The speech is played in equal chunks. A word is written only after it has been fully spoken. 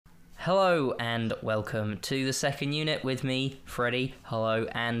Hello and welcome to the second unit with me, Freddie, hello,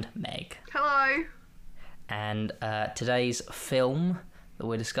 and Meg. Hello. And today's film that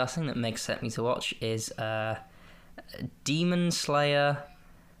we're discussing, that Meg set me to watch, is Demon Slayer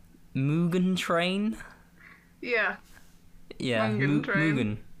Mugen Train? Yeah. Yeah,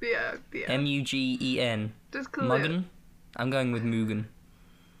 Mugen. Yeah. M-U-G-E-N. Just call Mugen? it. I'm going with Mugen.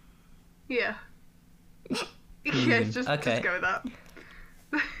 Yeah. Mugen. Yeah, just go with that.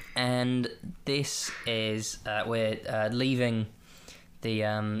 And this is, we're leaving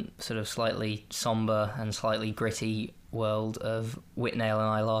the sort of slightly somber and slightly gritty world of Whitnail and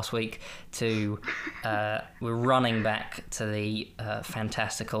I last week to, we're running back to the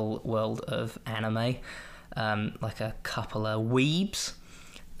fantastical world of anime, like a couple of weebs.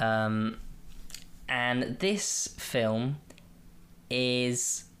 And this film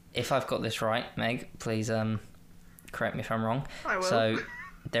is, if I've got this right, Meg, please correct me if I'm wrong. I will. So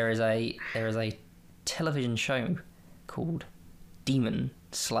there is a television show called Demon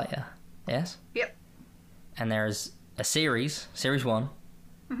Slayer. Yes? Yep. And there is a series 1,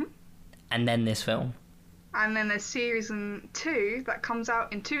 and then this film. And then there's season 2 that comes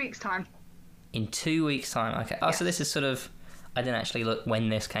out in 2 weeks' time. In 2 weeks' time, okay. Oh, yes. So this is sort of, I didn't actually look when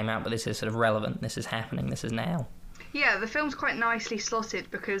this came out, but this is sort of relevant. This is happening. This is now. Yeah, the film's quite nicely slotted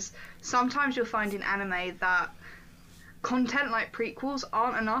because sometimes you'll find in anime that content like prequels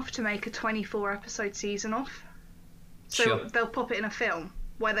aren't enough to make a 24 episode season off. So Sure. they'll pop it in a film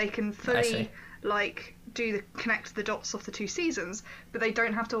where they can fully connect the dots of the 2 seasons, but they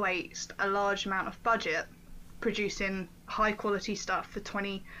don't have to waste a large amount of budget producing high quality stuff for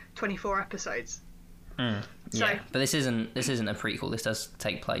 24 episodes. So, yeah, but this isn't a prequel. This does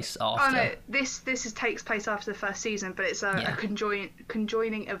take place after. Oh no, this takes place after the first season, but it's a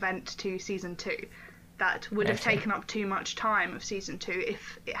conjoining event to season 2 that would have taken up too much time of season 2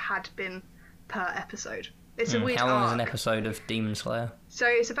 if it had been per episode. It's a weird How long arc. is an episode of Demon Slayer? So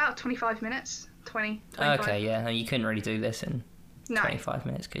it's about 25 minutes, 25. Okay, yeah, no, you couldn't really do this in 25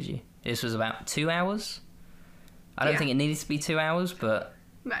 minutes, could you? This was about 2 hours. I don't think it needed to be 2 hours, but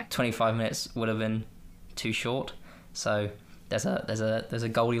 25 minutes would have been too short. So there's a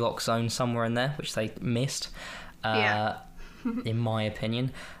Goldilocks zone somewhere in there which they missed, in my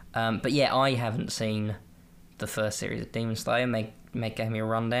opinion. But yeah, I haven't seen the first series of Demon Slayer. Meg gave me a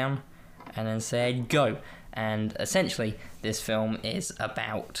rundown and then said go. And essentially, this film is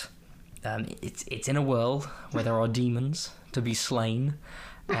about it's in a world where there are demons to be slain,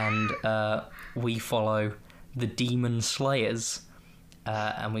 and we follow the Demon Slayers,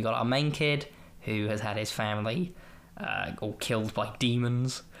 and we got our main kid who has had his family all killed by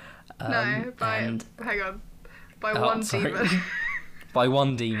demons. By one demon. By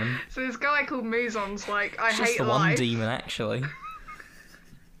one demon. So this guy called Muzon's like, I hate life. Just the one demon, actually.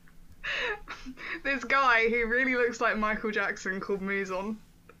 This guy who really looks like Michael Jackson called Muzon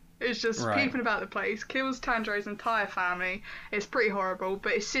is just peeping about the place, kills Tanjiro's entire family. It's pretty horrible,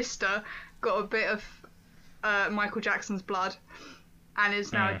 but his sister got a bit of Michael Jackson's blood and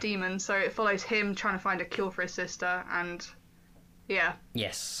is now a demon, so it follows him trying to find a cure for his sister, and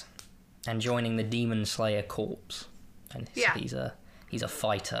yes, and joining the Demon Slayer corps, and he's a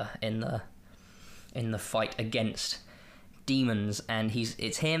fighter in the fight against demons, and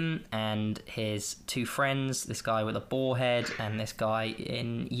it's him and his 2 friends, this guy with a boar head and this guy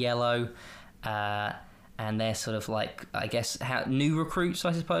in yellow, and they're sort of like, I guess, new recruits,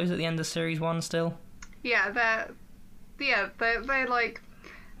 I suppose, at the end of series 1 still. They're like,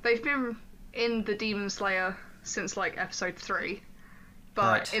 they've been in the Demon Slayer since like episode 3,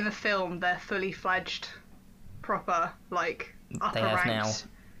 but in the film they're fully fledged, proper, like, upper ranked.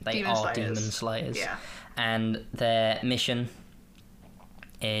 They are Demon Slayers. Yeah. And their mission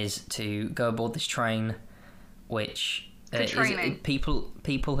is to go aboard this train, which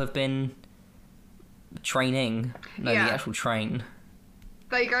people have been training. No, the actual train.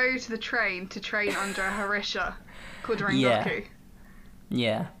 They go to the train to train under a Harisha called Rengoku.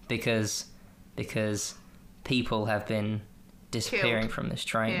 Yeah, because people have been disappearing from this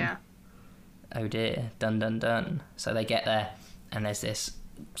train. Yeah. Oh dear, dun dun dun. So they get there, and there's this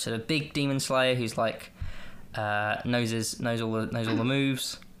sort of big demon slayer who's like knows all the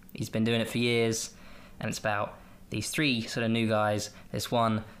moves. He's been doing it for years, and it's about these 3 sort of new guys. There's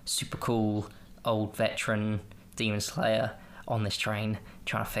one super cool old veteran demon slayer on this train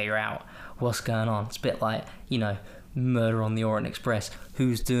trying to figure out what's going on. It's a bit like, Murder on the Orient Express.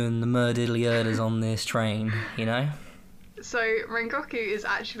 Who's doing the murdiddly-urders on this train, So Rengoku is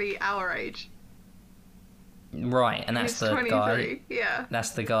actually our age. Right, and that's He's the 23, guy. yeah.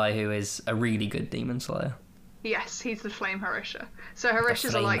 That's the guy who is a really good demon slayer. Yes, he's the Flame Harisha. So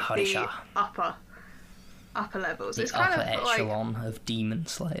Harishas are like the upper levels. The it's upper kind of echelon of demon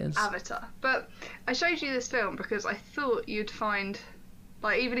slayers. Avatar. But I showed you this film because I thought you'd find,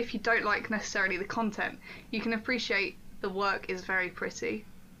 like, even if you don't like necessarily the content, you can appreciate the work is very pretty,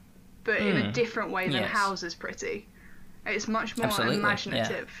 but in a different way than House is pretty. It's much more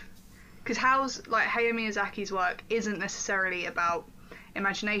imaginative. Because Hayao Miyazaki's work isn't necessarily about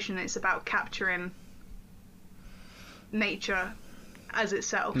imagination, it's about capturing nature as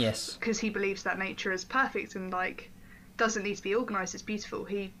itself. Yes. Because he believes that nature is perfect and, like, doesn't need to be organised, it's beautiful.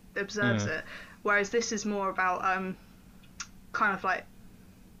 He observes it. Whereas this is more about kind of like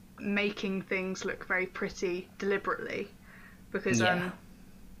making things look very pretty deliberately. Because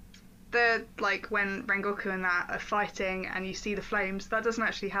they're like when Rengoku and that are fighting and you see the flames, that doesn't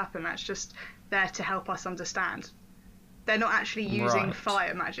actually happen. That's just there to help us understand. They're not actually using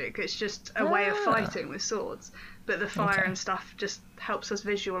fire magic. It's just a way of fighting with swords. But the fire and stuff just helps us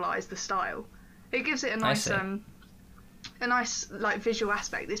visualize the style. It gives it a nice like visual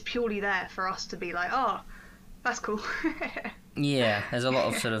aspect. It's purely there for us to be like, oh, that's cool. Yeah, there's a lot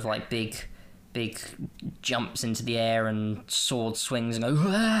of sort of like big jumps into the air and sword swings and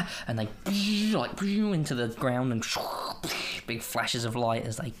go and they like into the ground and big flashes of light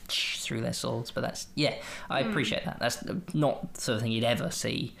as they through their swords. But that's I appreciate that. That's not the sort of thing you'd ever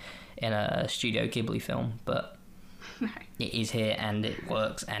see in a Studio Ghibli film, but it is here and it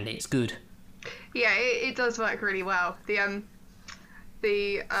works and it's good. Yeah, it does work really well. The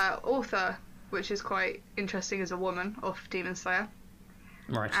author, which is quite interesting, is a woman of Demon Slayer.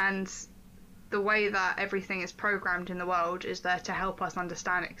 Right. And the way that everything is programmed in the world is there to help us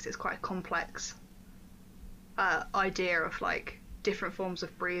understand it, because it's quite a complex idea of like different forms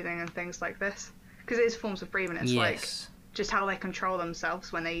of breathing and things like this. Because it is forms of breathing. It's like just how they control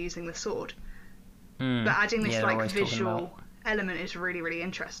themselves when they're using the sword. But adding this like visual element is really, really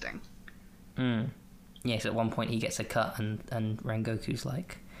interesting. Yes, at one point he gets a cut and Rengoku's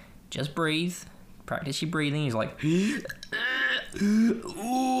like, just breathe, practice your breathing. He's like,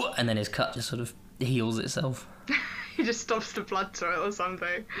 and then his cut just sort of heals itself. He just stops the blood to it or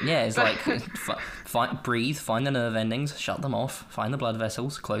something. Yeah, it's like, breathe, find the nerve endings, shut them off, find the blood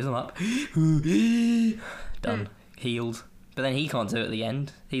vessels, close them up. Done. Healed. But then he can't do it at the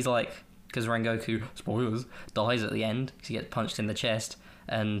end. He's like, because Rengoku, spoilers, dies at the end because he gets punched in the chest.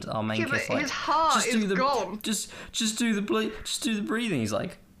 And our main kid's like, his heart is gone. Just do the breathing. He's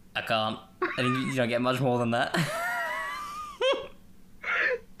like, I can't. And you don't get much more than that.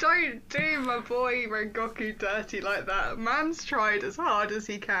 Don't do my boy Rengoku dirty like that. Man's tried as hard as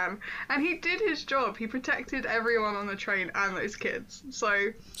he can, and he did his job. He protected everyone on the train and those kids. So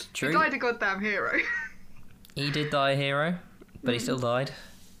he died a goddamn hero. He did die a hero, but he still died.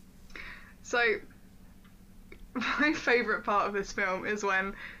 So my favourite part of this film is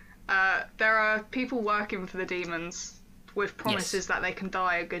when there are people working for the demons with promises that they can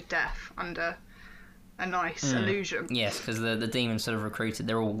die a good death under a nice illusion. Yes, because the demons sort of recruited,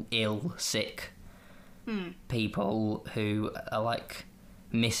 they're all ill, sick people who are like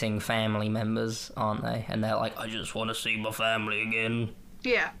missing family members, aren't they? And they're like, I just want to see my family again.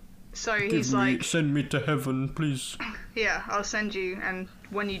 Yeah. So he's like, send me to heaven, please. Yeah, I'll send you, and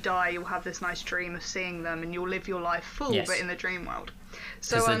when you die, you'll have this nice dream of seeing them, and you'll live your life full, but in the dream world.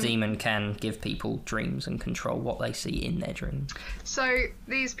 Because the demon can give people dreams and control what they see in their dreams. So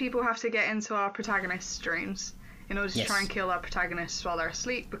these people have to get into our protagonist's dreams in order to try and kill our protagonists while they're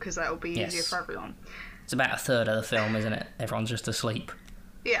asleep, because that'll be easier for everyone. It's about a third of the film, isn't it? Everyone's just asleep.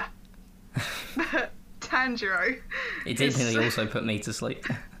 Yeah. Tanjiro. It did nearly also put me to sleep.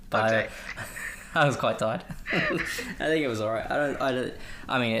 But I was quite tired. I think it was alright.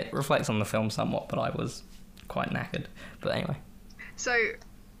 I mean, it reflects on the film somewhat, but I was quite knackered. But anyway. So,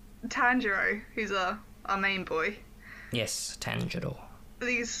 Tanjiro, who's our main boy. Yes, Tanjiro.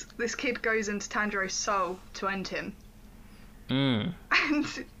 This kid goes into Tanjiro's soul to end him. And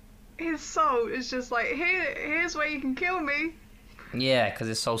his soul is just like, here's where you can kill me. Yeah, because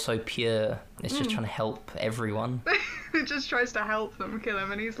his soul's so pure. It's just trying to help everyone. It just tries to help them kill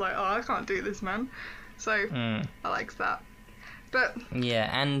him, and he's like, oh, I can't do this, man. So, I like that. But yeah,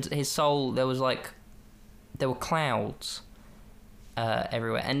 and his soul, there were clouds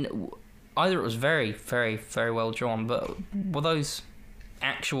everywhere. And either it was very, very, very well drawn, but were those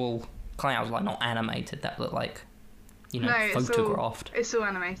actual clouds, like not animated, that look like, photographed? It's all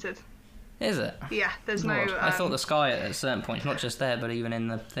animated. Is it? Yeah, there's no... I thought the sky at a certain point, not just there, but even in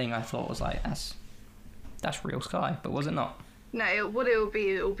the thing, I thought was like, that's real sky, but was it not? No, what it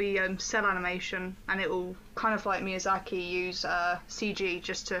will be cell animation, and it will kind of like Miyazaki use CG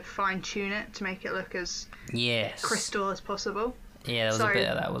just to fine tune it to make it look as crystal as possible. Yeah, there was a bit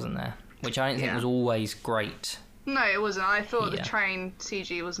of that, wasn't there? Which I didn't think was always great. No, it wasn't. I thought the train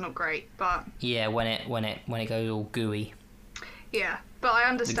CG was not great, but yeah, when it goes all gooey. Yeah, but I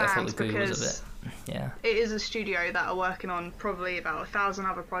understand because it is a studio that are working on probably about 1,000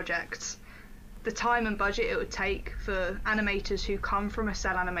 other projects. The time and budget it would take for animators who come from a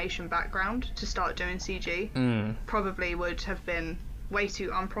cell animation background to start doing CG probably would have been way too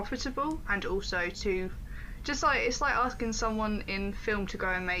unprofitable, and also too just like it's like asking someone in film to go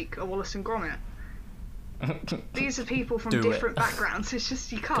and make a Wallace and Gromit. These are people from different backgrounds. It's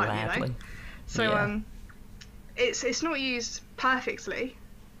just you can't, you know. So it's not used perfectly,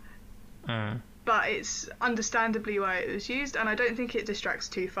 but it's understandably why it was used, and I don't think it distracts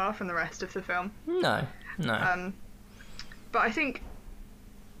too far from the rest of the film. No. But I think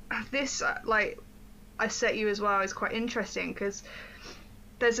this, like I set you as well, is quite interesting because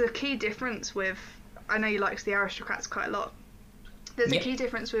there's a key difference with. I know you like the Aristocrats quite a lot. There's a key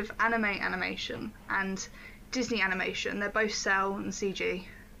difference with anime animation and Disney animation. They're both cell and CG.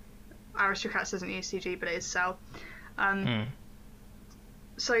 Aristocrats doesn't use CG, but it is cell.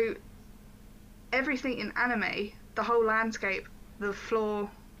 So everything in anime, the whole landscape, the floor,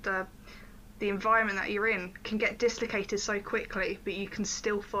 the environment that you're in can get dislocated so quickly, but you can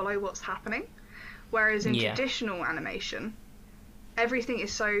still follow what's happening. Whereas in traditional animation, everything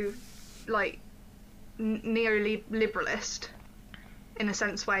is so like neoliberalist in a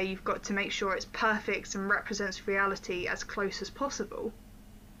sense where you've got to make sure it's perfect and represents reality as close as possible.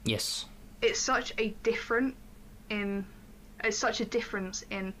 Yes. It's such a difference in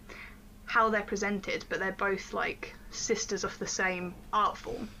how they're presented, but they're both like sisters of the same art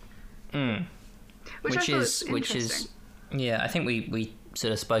form. Which is I think we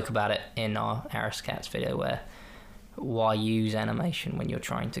sort of spoke about it in our Aristocats video, where why use animation when you're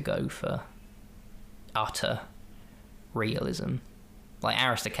trying to go for utter realism. Like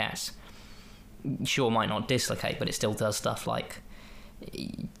Aristocats sure might not dislocate, but it still does stuff like,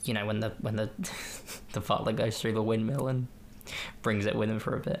 you know, when the the butler goes through the windmill and brings it with him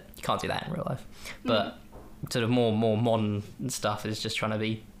for a bit. You can't do that in real life, but sort of more modern stuff is just trying to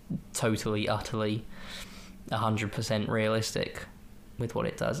be totally, utterly 100% realistic with what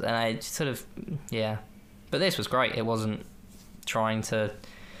it does. And I sort of but this was great. It wasn't trying to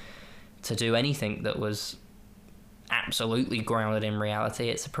do anything that was absolutely grounded in reality.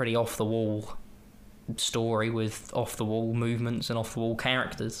 It's a pretty off the wall story with off the wall movements and off the wall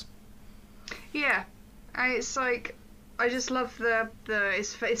characters. Yeah, and it's like I just love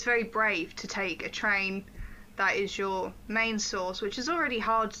it's very brave to take a train that is your main source, which is already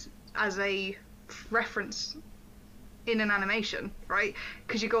hard as a reference in an animation, right?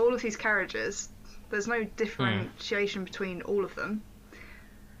 Because you've got all of these carriages. There's no differentiation between all of them.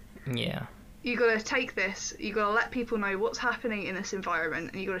 Yeah. You got to take this, you got to let people know what's happening in this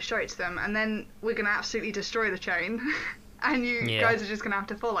environment, and you got to show it to them, and then we're going to absolutely destroy the train, and you guys are just going to have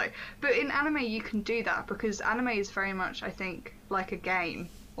to follow. But in anime, you can do that, because anime is very much, I think, like a game,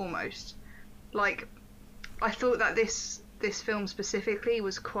 almost. Like, I thought that this film specifically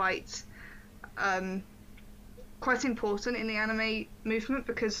was quite important in the anime movement,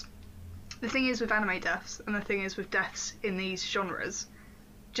 because the thing is with anime deaths, and the thing is with deaths in these genres,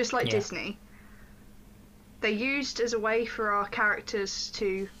 just like Disney, they're used as a way for our characters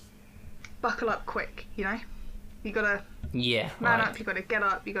to buckle up quick, you know? You gotta man up, you gotta get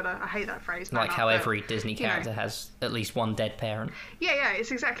up, you gotta, I hate that phrase, like how every Disney character has at least one dead parent. Yeah, it's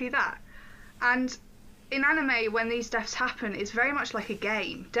exactly that. And in anime, when these deaths happen, it's very much like a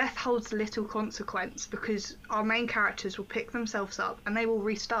game. Death holds little consequence because our main characters will pick themselves up and they will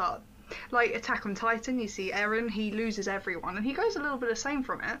restart. Like Attack on Titan, you see Eren, he loses everyone, and he goes a little bit the same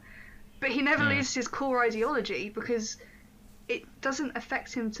from it, but he never loses his core ideology because it doesn't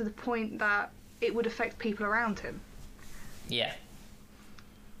affect him to the point that it would affect people around him. Yeah.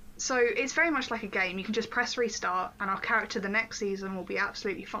 So it's very much like a game. You can just press restart, and our character the next season will be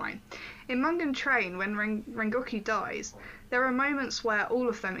absolutely fine. In Mugen Train, when Rengoku dies, there are moments where all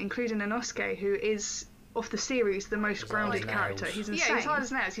of them, including Inosuke, who is of the series the most grounded character. He's insane. Yeah, he's hard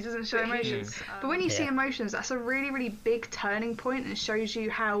as nails. He doesn't show emotions. But when you see emotions, that's a really, really big turning point and shows you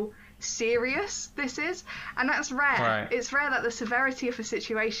how serious this is. And that's rare. Right. It's rare that the severity of a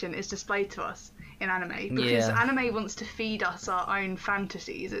situation is displayed to us in anime, because anime wants to feed us our own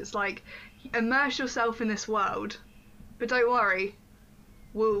fantasies. It's like, immerse yourself in this world, but don't worry,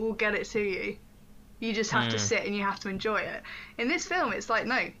 we'll get it to you. You just have to sit and you have to enjoy it. In this film, it's like,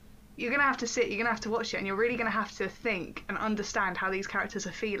 no, you're going to have to sit, you're going to have to watch it, and you're really going to have to think and understand how these characters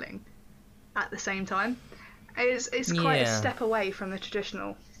are feeling at the same time. It's quite a step away from the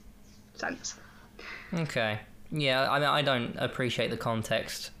traditional sense. Okay. Yeah, I mean, I don't appreciate the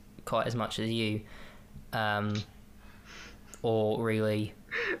context quite as much as you, or really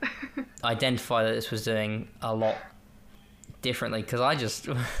identify that this was doing a lot differently, because I just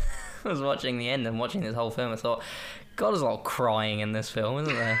was watching the end and watching this whole film, I thought, God, there's a lot of crying in this film,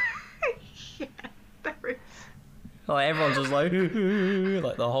 isn't there? Yeah, there is. Like, everyone's just like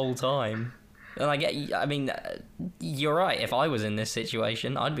the whole time. And I mean, you're right, if I was in this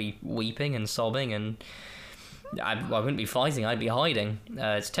situation, I'd be weeping and sobbing, and I wouldn't be fighting, I'd be hiding.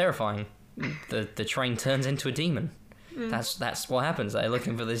 It's terrifying. The train turns into a demon. That's what happens. They're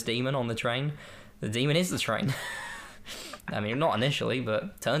looking for this demon on the train. The demon is the train. I mean, not initially,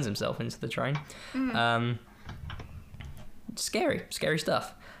 but turns himself into the train. Scary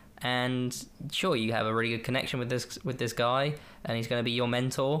stuff. And sure, you have a really good connection with this guy, and he's going to be your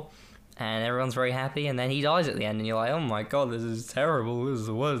mentor, and everyone's very happy, and then he dies at the end, and you're like, oh my God, this is terrible. This is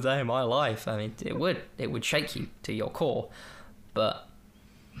the worst day of my life. I mean, it would shake you to your core. But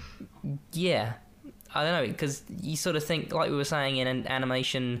yeah, I don't know, because you sort of think, like we were saying, in an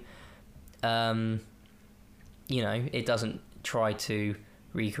animation, you know, it doesn't try to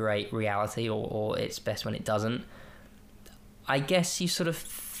recreate reality, or it's best when it doesn't. I guess you sort of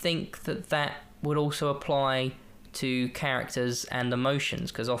think that would also apply to characters and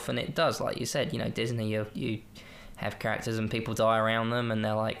emotions, because often it does. Like you said, you know, Disney, you have characters and people die around them, and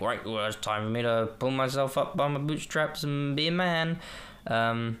they're like, right, well, it's time for me to pull myself up by my bootstraps and be a man.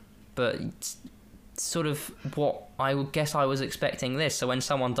 But it's sort of what I would guess I was expecting this. So when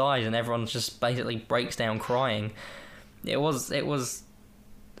someone dies and everyone just basically breaks down crying, it was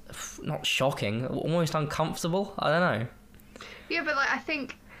not shocking, almost uncomfortable. I don't know. Yeah, but like, I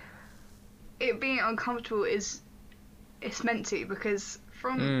think it being uncomfortable it's meant to, because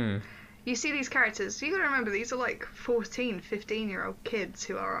from you see these characters, you gotta remember, these are like 14, 15-year-old kids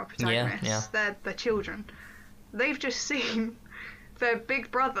who are our protagonists. They're children. They've just seen their big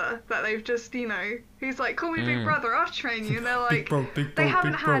brother that they've just, you know, he's like, call me big brother, I'll train you. And they're like, big bro, they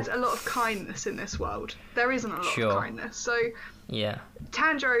haven't had a lot of kindness in this world. There isn't a lot of kindness. So yeah,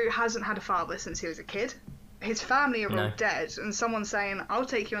 Tanjiro hasn't had a father since he was a kid. His family are all dead, and someone's saying, I'll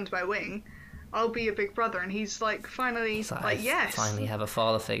take you under my wing, I'll be your big brother, and he's like, finally, like, yes. Finally have a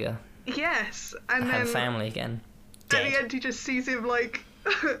father figure. Yes. And have a family again. Dead. At the end, he just sees him, like,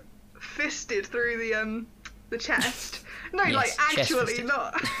 fisted through the chest. No, yes, like, actually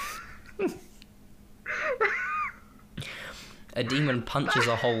not. A demon punches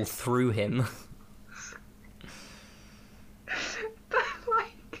a hole through him. But,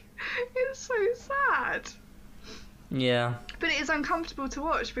 like, it's so sad. Yeah. But it is uncomfortable to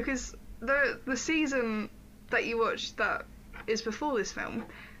watch, because the season that you watch that is before this film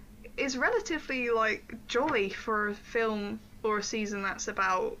is relatively, like, jolly for a film or a season that's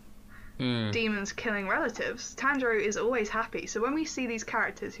about demons killing relatives. Tanjiro is always happy. So when we see these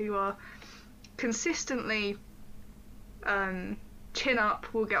characters who are consistently chin up,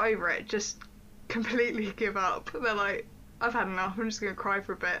 we'll get over it, just completely give up. They're like, I've had enough, I'm just going to cry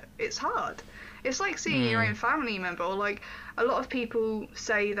for a bit. It's hard. It's like seeing your own family member, or like, a lot of people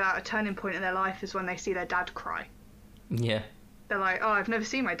say that a turning point in their life is when they see their dad cry. Yeah. They're like, oh, I've never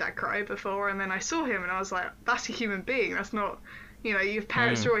seen my dad cry before, and then I saw him and I was like, that's a human being, that's not, you know, your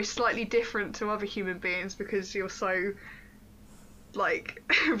parents are always slightly different to other human beings because you're so, like,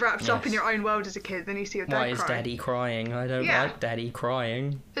 wrapped up in your own world as a kid, then you see your dad cry. Why is daddy crying? I don't like daddy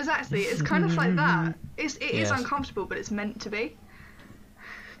crying. Exactly, it's kind of like that. It is uncomfortable, but it's meant to be.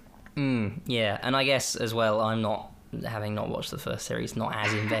 Yeah, and I guess as well, I'm not, having not watched the first series, not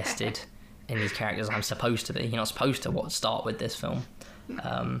as invested in these characters as I'm supposed to be. You're not supposed to start with this film.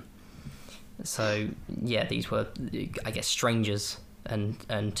 So yeah, these were, I guess, strangers,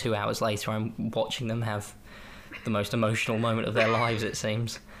 and 2 hours later I'm watching them have the most emotional moment of their lives, it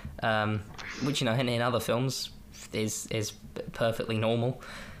seems, which, you know, in other films is perfectly normal.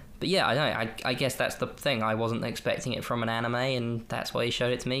 But yeah, I guess that's the thing. I wasn't expecting it from an anime, and that's why he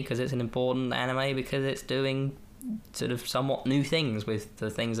showed it to me, because it's an important anime, because it's doing sort of somewhat new things with the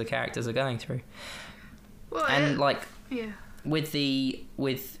things the characters are going through. Well, and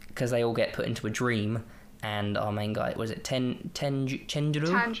because they all get put into a dream, and our main guy, was it Tanjiro?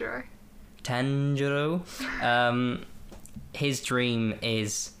 His dream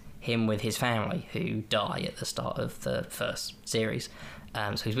is him with his family, who die at the start of the first series.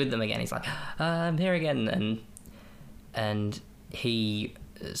 So he's with them again. He's like, I'm here again, and he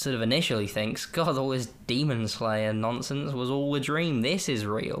sort of initially thinks, God, all this demon slayer nonsense was all a dream. This is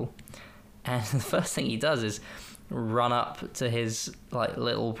real. And the first thing he does is run up to his like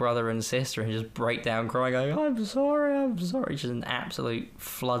little brother and sister and just break down crying, going, I'm sorry. Just an absolute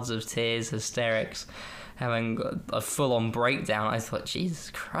floods of tears, hysterics, having a full-on breakdown. I thought,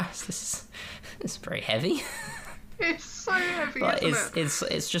 Jesus Christ, this is very heavy. It's so heavy, but isn't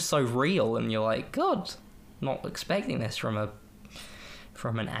it? It's just so real, and you're like, God, not expecting this from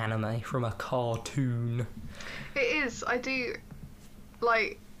an anime, from a cartoon. It is. I do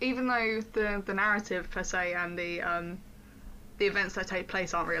like, even though the narrative per se and the events that take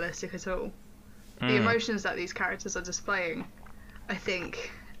place aren't realistic at all, the emotions that these characters are displaying, I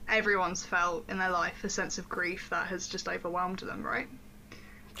think everyone's felt in their life a sense of grief that has just overwhelmed them, right?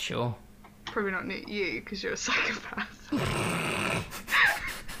 Sure. Probably not you, because you're a psychopath.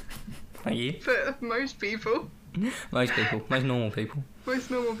 Are you? But most people. Most normal people.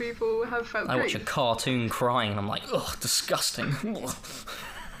 Most normal people have felt grief. I watch a cartoon crying and I'm like, ugh, disgusting.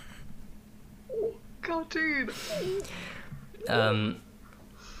 Cartoon. Yeah,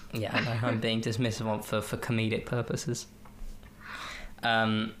 I know, I'm being dismissive for comedic purposes.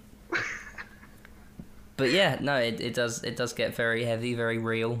 But yeah, no, it does get very heavy, very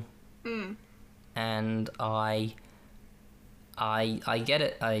real. And I get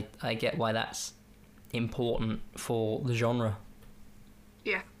it. I get why that's important for the genre.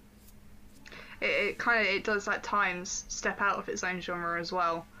 Yeah. It does at times step out of its own genre as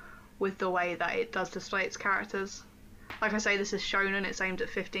well, with the way that it does display its characters. Like I say, this is shonen, it's aimed at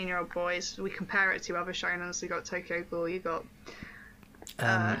 15-year-old boys. We compare it to other shonens. You got Tokyo Ghoul, you got...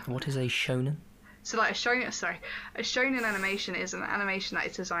 what is a shonen? So like a shonen animation is an animation that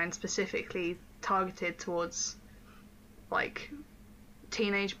is designed specifically targeted towards like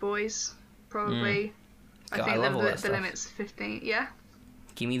teenage boys, probably. God, I think the stuff. limit's 15. Yeah.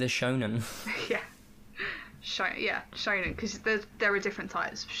 Give me the shonen. Yeah. Shonen, because there are different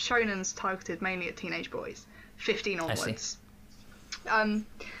types. Shonen's targeted mainly at teenage boys, 15 onwards.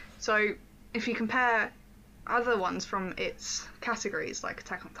 So if you compare other ones from its categories, like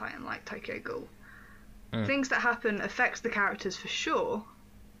Attack on Titan, like Tokyo Ghoul, things that happen affect the characters for sure.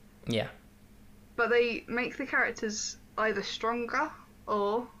 Yeah. But they make the characters either stronger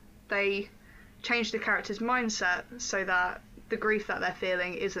or they change the character's mindset so that the grief that they're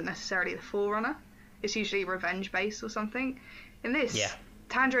feeling isn't necessarily the forerunner. It's usually revenge based or something. In this,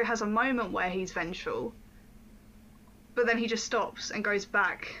 Tanjiro has a moment where he's vengeful, but then he just stops and goes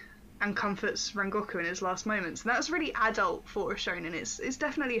back and comforts Rengoku in his last moments. And that's really adult for a shonen. It's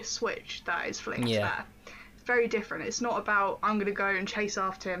definitely a switch that is flicked there. It's very different. It's not about, I'm going to go and chase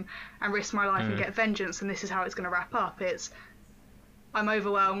after him and risk my life and get vengeance and this is how it's going to wrap up. It's, I'm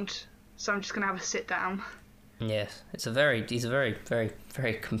overwhelmed, so I'm just going to have a sit down. Yes, he's a very, very,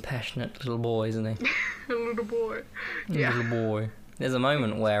 very compassionate little boy, isn't he? A little boy. Yeah. Little boy. There's a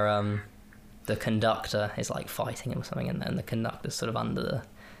moment where the conductor is like fighting him or something, and the conductor's sort of under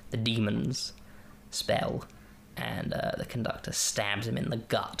the demon's spell, and the conductor stabs him in the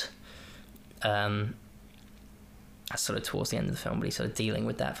gut. That's sort of towards the end of the film, but he's sort of dealing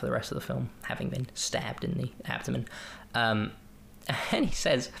with that for the rest of the film, having been stabbed in the abdomen. And he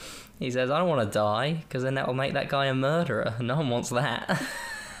says, I don't want to die, because then that will make that guy a murderer. No one wants that.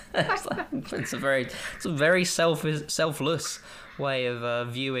 It's a very selfless way of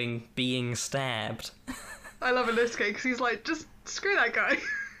viewing being stabbed. I love Inosuke because he's like, just screw that guy.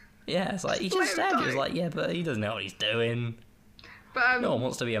 Yeah, it's like, he just stabbed you. It's like, yeah, but he doesn't know what he's doing. But no one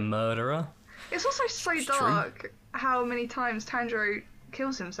wants to be a murderer. It's also so dark how many times Tanjiro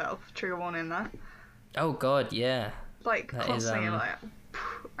kills himself. Trigger warning there. Oh god, yeah. Like, that constantly, like,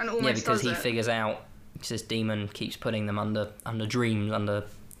 and almost yeah, because he figures out, because this demon keeps putting them under dreams,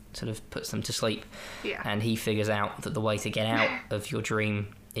 sort of puts them to sleep. Yeah. And he figures out that the way to get out of your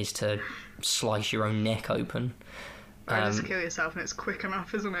dream is to slice your own neck open. Or just kill yourself, and it's quick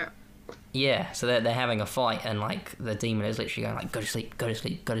enough, isn't it? Yeah, so they're having a fight, and like the demon is literally going like, go to sleep, go to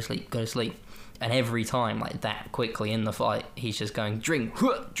sleep, go to sleep, go to sleep. And every time, like that quickly in the fight, he's just going, dream,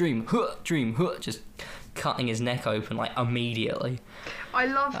 dream, dream, just cutting his neck open like immediately. I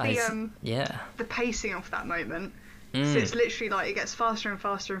love the pacing of that moment. So it's literally like it gets faster and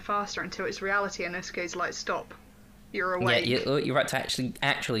faster and faster until it's reality, and Inosuke's like, stop, you're awake. Yeah, you're right to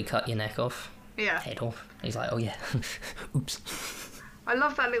actually cut your neck off. Yeah. Head off. He's like, oh yeah, oops. I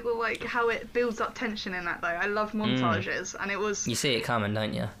love that little, like, how it builds up tension in that though. I love montages, and it was. You see it coming,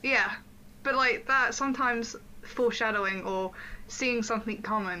 don't you? Yeah, but like that sometimes foreshadowing or seeing something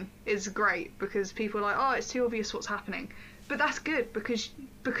common is great because people are like, oh, it's too obvious what's happening. But that's good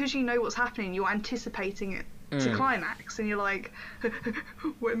because you know what's happening, you're anticipating it to climax, and you're like,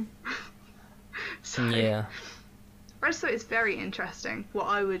 when? So, yeah. I just thought it's very interesting what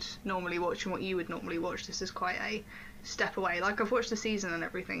I would normally watch and what you would normally watch. This is quite a step away. Like, I've watched the season and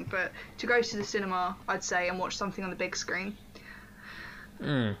everything, but to go to the cinema, I'd say, and watch something on the big screen,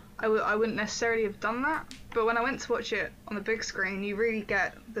 I wouldn't necessarily have done that. But when I went to watch it on the big screen, you really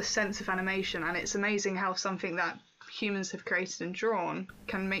get the sense of animation, and it's amazing how something that humans have created and drawn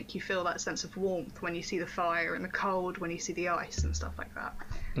can make you feel that sense of warmth when you see the fire, and the cold when you see the ice and stuff like that.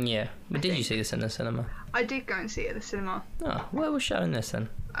 Yeah. But did you see this in the cinema? I did go and see it at the cinema. Oh, where was showing this then?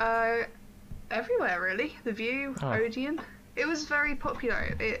 Everywhere really. The View, Odeon. It was very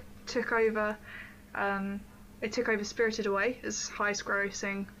popular. It took over Spirited Away as highest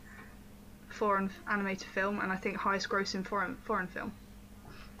grossing foreign animated film, and I think highest grossing foreign film.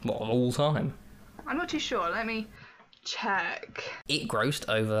 What, of all time? I'm not too sure. Let me check. It grossed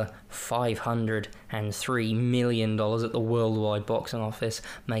over $503 million at the worldwide box office,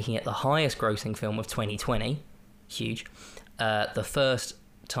 making it the highest grossing film of 2020. Huge. The first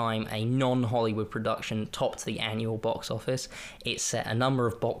time a non-Hollywood production topped the annual box office. It set a number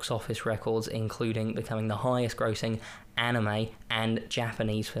of box office records, including becoming the highest grossing anime and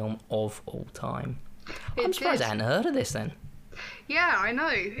Japanese film of all time. I'm surprised I hadn't heard of this then. Yeah, I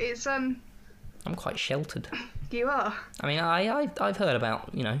know. It's I'm quite sheltered. You are. I mean, I've heard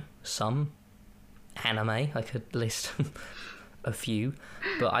about, some anime. I could list a few,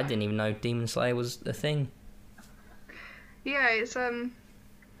 but I didn't even know Demon Slayer was a thing. Yeah, it's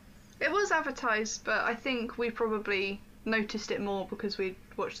it was advertised, but I think we probably noticed it more because we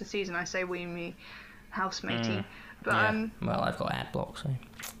watched the season. I say we, me, housematey. But yeah. Well, I've got ad block, so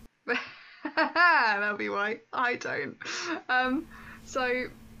that'll be why I don't. So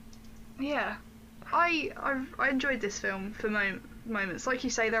yeah, I enjoyed this film for moments. Like you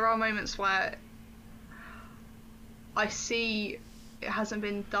say, there are moments where I see it hasn't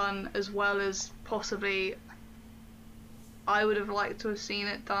been done as well as possibly I would have liked to have seen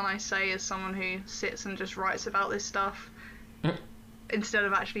it done. I say, as someone who sits and just writes about this stuff instead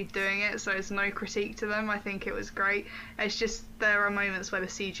of actually doing it, so it's no critique to them. I think it was great. It's just there are moments where the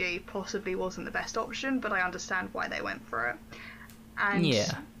CG possibly wasn't the best option, but I understand why they went for it. And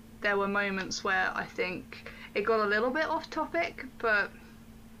there were moments where I think it got a little bit off topic, but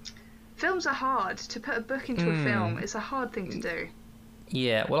films are hard. To put a book into a film, it's a hard thing to do.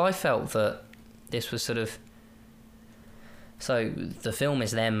 Yeah, well, I felt that this was sort of... So the film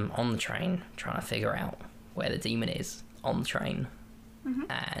is them on the train trying to figure out where the demon is on the train.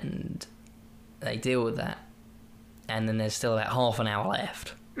 And they deal with that. And then there's still about half an hour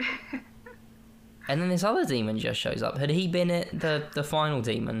left. And then this other demon just shows up. Had he been at the final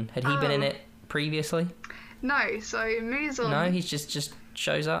demon? Had he been in it previously? No, so Mugen... No, he just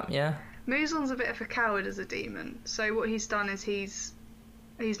shows up, yeah? Mugen's a bit of a coward as a demon. So what he's done is he's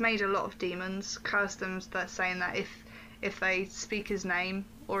made a lot of demons, cursed them, saying that if they speak his name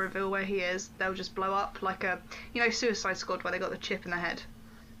or reveal where he is, they'll just blow up, like Suicide Squad, where they got the chip in their head.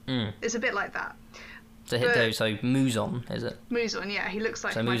 It's a bit like that. So Mugen, is it? Mugen, yeah, he looks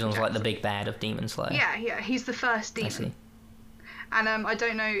like... So Mugen's like the big bad of Demon Slayer. Yeah, he's the first demon. I see. And I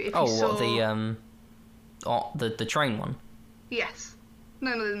don't know if you saw... the train one? Yes.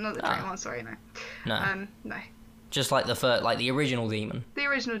 No, not the train one, sorry, no. No. No. Just like the original demon? The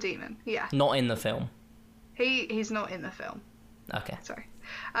original demon, yeah. Not in the film? He's not in the film. Okay. Sorry.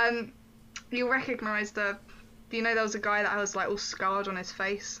 You'll recognise there was a guy that was like all scarred on his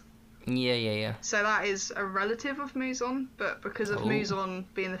face? Yeah. So that is a relative of Mugen, but because of Mugen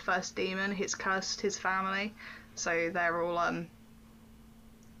being the first demon, it's cursed his family. So they're all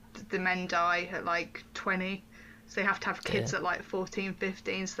the men die at like 20. So they have to have kids at like 14,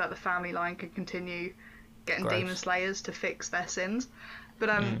 15 so that the family line can continue getting demon slayers to fix their sins.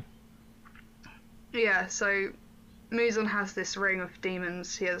 But yeah, so Mugen has this ring of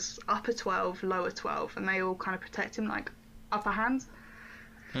demons. He has upper 12, lower 12, and they all kind of protect him like upper hand.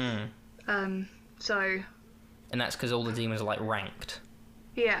 So... And that's because all the demons are like ranked.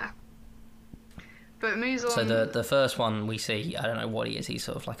 Yeah. But Mugen... So the first one we see, I don't know what he is, he's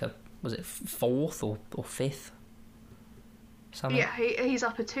sort of like was it fourth or fifth? Something? Yeah, he's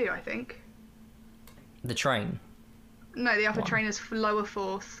upper 2, I think. The train? No, the upper train is lower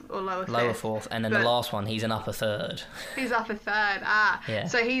 4th or lower 5th. Lower 4th, and then the last one, he's an upper 3rd. He's upper 3rd, Yeah.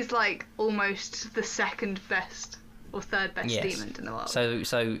 So he's like almost the second best or third best demon in the world.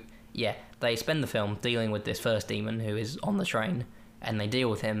 So yeah, they spend the film dealing with this first demon who is on the train, and they deal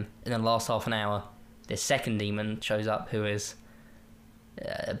with him, and then the last half an hour, this second demon shows up who is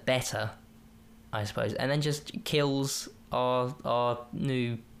better, I suppose, and then just kills our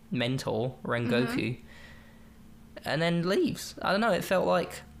new mentor, Rengoku. and then leaves. I don't know, it felt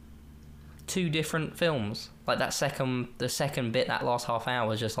like 2 different films. Like the second bit, that last half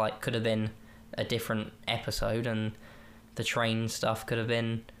hour, just like could have been a different episode, and the train stuff could have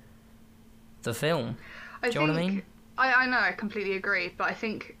been the film. Do you know what I mean? I know, I completely agree, but I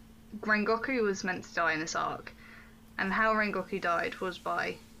think Rengoku was meant to die in this arc, and how Rengoku died was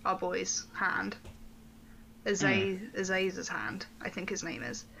by our boy's hand. Azaze's hand, I think his name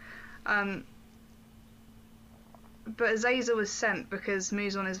is. But Azazel was sent because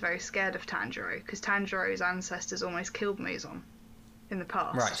Muzan is very scared of Tanjiro, because Tanjiro's ancestors almost killed Muzan in the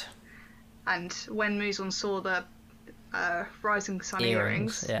past. Right. And when Muzan saw the Rising Sun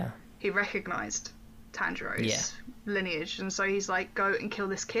earrings, he recognised Tanjiro's lineage, and so he's like, go and kill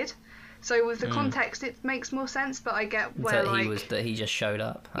this kid. So with the context, it makes more sense, but I get where that he just showed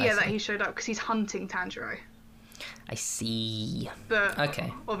up. That he showed up because he's hunting Tanjiro. I see. But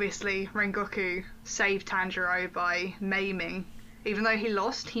obviously Rengoku saved Tanjiro by maiming. Even though he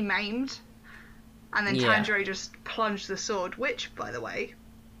lost, he maimed. And then Tanjiro just plunged the sword, which, by the way,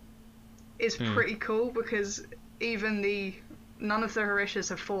 is pretty cool, because none of the Harishas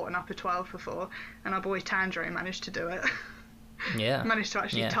have fought an upper 12 before, and our boy Tanjiro managed to do it. Yeah. Managed to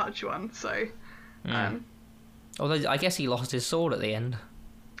actually touch one, so... Although, I guess he lost his sword at the end.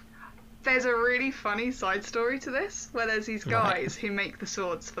 There's a really funny side story to this, where there's these guys who make the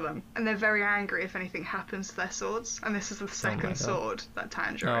swords for them, and they're very angry if anything happens to their swords, and this is the second sword that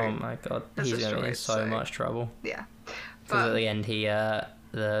Tanjiro... Oh my god, he's going to be in so much trouble. Yeah. Because at the end, he,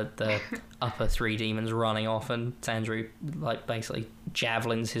 the upper 3 demons running off, and Tanjiro, like, basically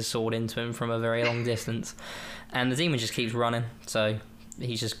javelins his sword into him from a very long distance, and the demon just keeps running, so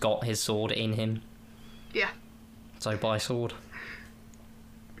he's just got his sword in him. Yeah. So, by sword.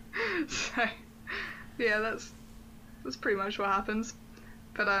 So, yeah, that's pretty much what happens.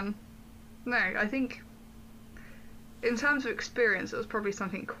 But no, I think in terms of experience, it was probably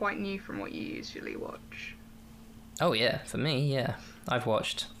something quite new from what you usually watch. Oh yeah, for me, yeah. I've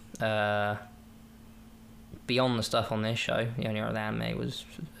watched beyond the stuff on this show. The only other anime was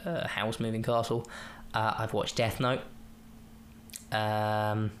Howl's Moving Castle. I've watched Death Note.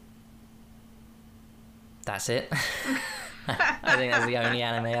 That's it. I think that's the only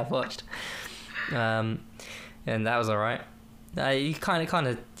anime I've watched, and that was alright. You kind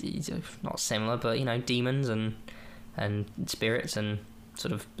of not similar, but you know, demons and spirits, and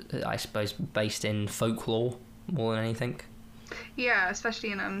sort of, I suppose, based in folklore more than anything. Yeah,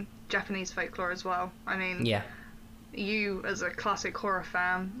 especially in Japanese folklore as well. I mean, you as a classic horror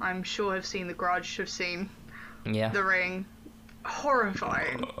fan, I'm sure have seen The Grudge, have seen The Ring.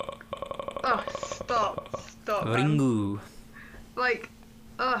 Horrifying. Oh, stop, Ringu. Like,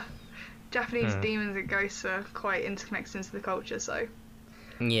 Japanese demons and ghosts are quite interconnected into the culture, so...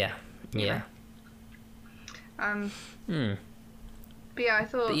 Yeah. But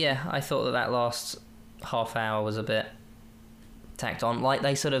yeah, I thought that last half hour was a bit tacked on. Like,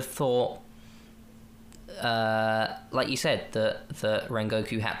 they sort of thought, like you said, that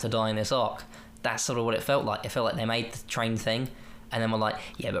Rengoku had to die in this arc. That's sort of what it felt like. It felt like they made the train thing, and then we're like,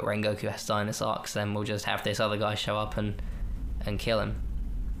 yeah, but Rengoku has to die in this arc, so then we'll just have this other guy show up and kill him.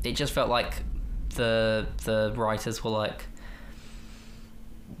 It just felt like the writers were like,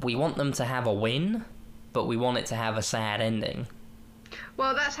 we want them to have a win, but we want it to have a sad ending.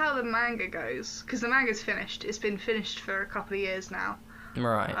 Well, that's how the manga goes, because the manga's finished. It's been finished for a couple of years now.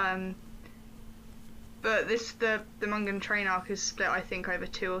 Right. But the Mugen train arc is split, I think, over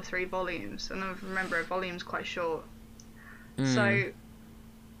 2 or 3 volumes, and I remember a volume's quite short. So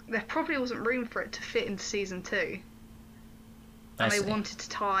there probably wasn't room for it to fit into season 2. And they wanted to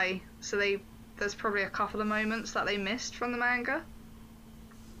tie, so there's probably a couple of moments that they missed from the manga.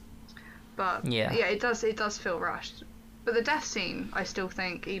 But yeah, it does feel rushed. But the death scene, I still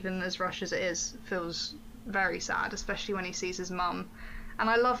think, even as rushed as it is, feels very sad, especially when he sees his mum. And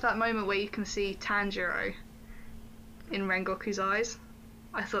I love that moment where you can see Tanjiro in Rengoku's eyes.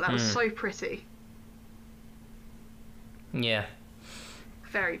 I thought that was so pretty. Yeah.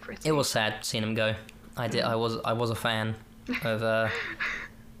 Very pretty. It was sad seeing him go. I was a fan of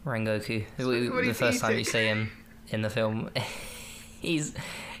Rengoku. The first time you see him in the film, he's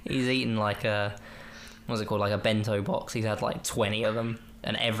eaten like what's it called, like a bento box. He's had like 20 of them,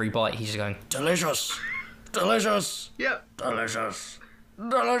 and every bite he's just going, delicious, delicious, yep, delicious,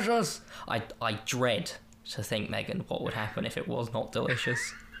 delicious. I dread to think, Megan, what would happen if it was not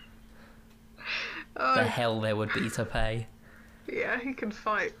delicious. The hell there would be to pay. Yeah, he can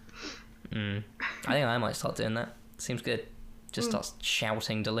fight. I think I might start doing that. Seems good. Just start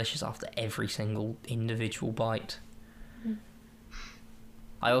shouting delicious after every single individual bite.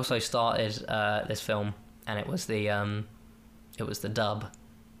 I also started this film, and it was the dub,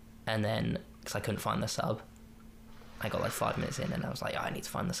 and then because I couldn't find the sub, I got like 5 minutes in, and I was like, oh, I need to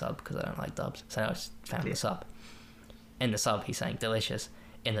find the sub because I don't like dubs. So I just found the sub. In the sub, he's saying delicious.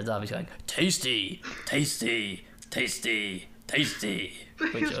 In the dub, he's going tasty, tasty, tasty, tasty,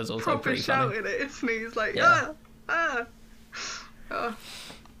 which was also pretty funny. Shouting it, isn't he? He's like, Oh.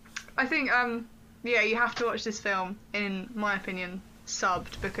 I think, you have to watch this film, in my opinion,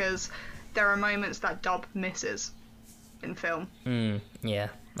 subbed, because there are moments that dub misses in film. Yeah,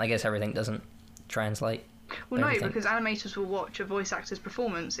 I guess everything doesn't translate. Well, no, because animators will watch a voice actor's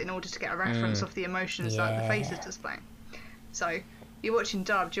performance in order to get a reference of the emotions that the face is displaying. So, you're watching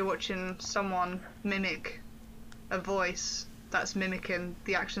dubbed, you're watching someone mimic a voice that's mimicking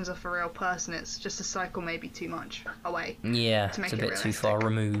the actions of a real person. It's just a cycle maybe too much away. Yeah, to make it's a bit too far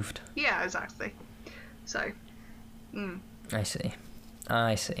removed. Yeah, exactly. So, I see.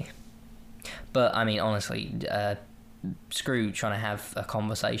 But, I mean, honestly, screw trying to have a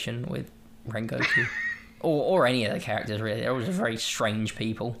conversation with Rengoku. or any of the characters, really. They're all just very strange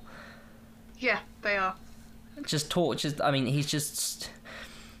people. Yeah, they are. He's just...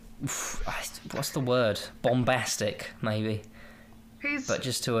 What's the word? Bombastic, maybe. But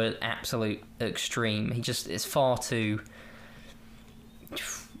just to an absolute extreme. He just is far too...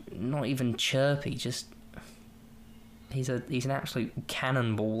 Not even chirpy, just... He's an absolute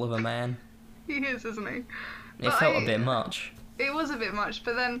cannonball of a man. He is, isn't he? It felt a bit much. It was a bit much,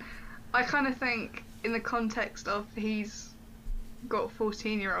 but then I kind of think in the context of he's got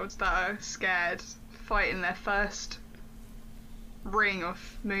 14-year-olds that are scared fighting their first ring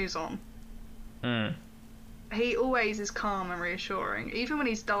of Mugen. He always is calm and reassuring, even when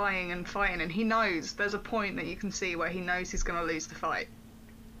he's dying and fighting, and he knows there's a point that you can see where he knows he's going to lose the fight.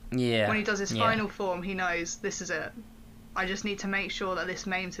 Yeah. When he does his final form, he knows this is it. I just need to make sure that this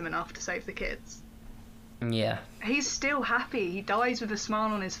maims him enough to save the kids. Yeah. He's still happy. He dies with a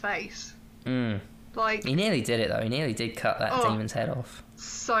smile on his face. Like, he nearly did it though. He nearly did cut that demon's head off.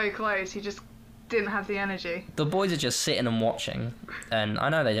 So close. He just didn't have the energy. The boys are just sitting and watching, and I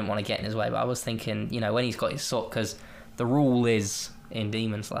know they didn't want to get in his way, but I was thinking, when he's got his sword, because the rule is in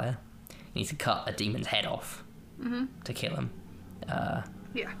Demon Slayer, you need to cut a demon's head off to kill him.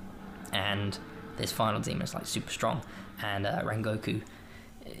 Yeah. And this final demon's like super strong, and Rengoku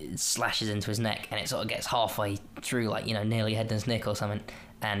slashes into his neck, and it sort of gets halfway through, like, nearly head in his neck or something,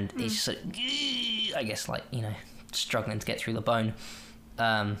 and he's just sort of, I guess, like, struggling to get through the bone.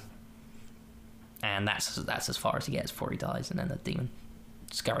 And that's as far as he gets before he dies, and then the demon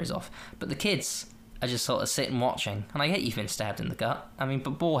scurries off. But the kids are just sort of sitting watching, and I get you've been stabbed in the gut. I mean,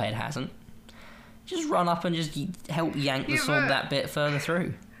 but Boarhead hasn't. Just run up and just help yank the sword that bit further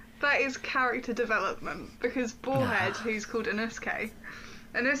through. That is character development, because Boarhead, who's called Inosuke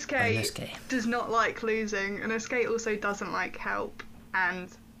does not like losing. Inosuke also doesn't like help, and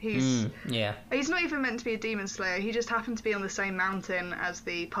he's not even meant to be a demon slayer. He just happened to be on the same mountain as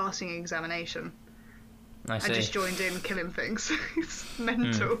the passing examination. I just joined in killing things. He's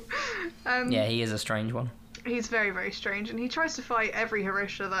mental. He is a strange one. He's very, very strange, and he tries to fight every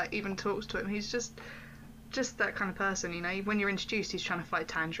Harisha that even talks to him. He's just that kind of person, When you're introduced, he's trying to fight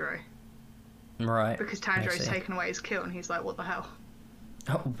Tanjiro. Right. Because Tanjiro's taken away his kill, and he's like, what the hell?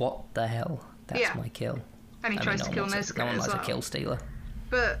 Oh, what the hell? That's my kill. And he tries to kill Nezuko No one as likes well. A kill stealer.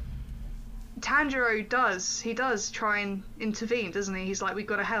 But Tanjiro does try and intervene, doesn't he? He's like, we've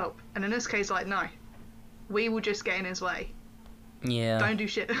got to help. And Inosuke's like, no. We will just get in his way. Yeah. Don't do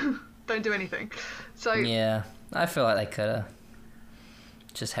shit. Don't do anything. So yeah, I feel like they could have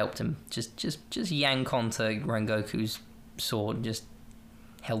just helped him. Just yank onto Rengoku's sword and just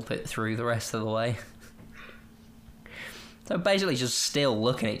help it through the rest of the way. So basically just still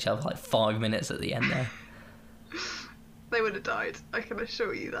looking at each other like 5 minutes at the end there. They would have died, I can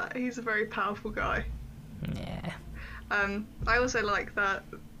assure you that. He's a very powerful guy. Yeah. I also like that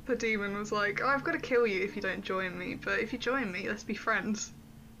the demon was like, oh, I've got to kill you if you don't join me, but if you join me, let's be friends.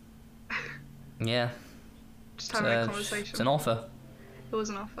 Yeah. Just having a conversation. It's an offer. It was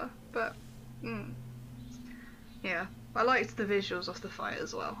an offer, but yeah. I liked the visuals of the fight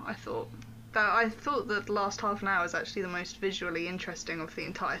as well. I thought that the last half an hour was actually the most visually interesting of the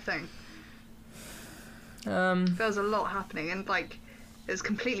entire thing. There was a lot happening, and like it was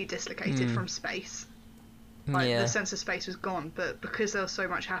completely dislocated from space. Like the sense of space was gone, but because there was so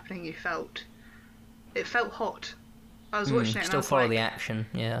much happening, it felt hot. I was watching it and still I was follow like, the action,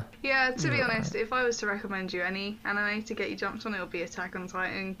 yeah. Yeah, to be honest, if I was to recommend you any anime to get you jumped on, it would be Attack on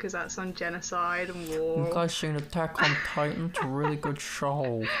Titan, because that's on genocide and war. You guys seen Attack on Titan? It's a really good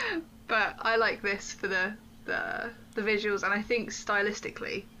show. But I like this for the visuals, and I think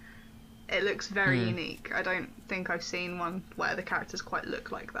stylistically, It looks very unique. I don't think I've seen one where the characters quite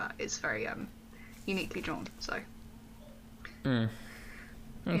look like that. It's very uniquely drawn. So.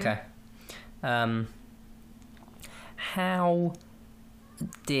 Okay. How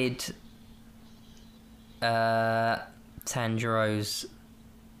did Tanjiro's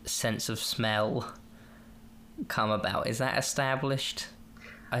sense of smell come about? Is that established,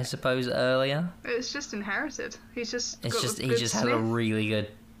 I suppose, earlier? It's just inherited. He just has a really good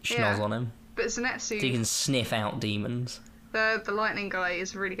schnoz on him. But Zenitsu, he can sniff out demons. The lightning guy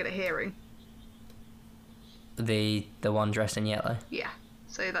is really good at hearing. The one dressed in yellow. Yeah.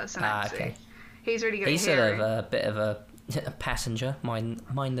 So that's Zenitsu. Okay. He's really good at hearing. He's sort of a bit of a passenger. Mind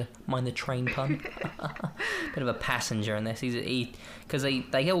the train pun. Bit of a passenger in this. Because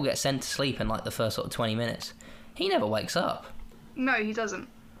they all get sent to sleep in like the first sort of 20 minutes. He never wakes up. No, he doesn't.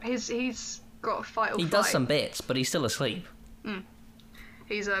 He's got a fight or flight. He does some bits, but he's still asleep.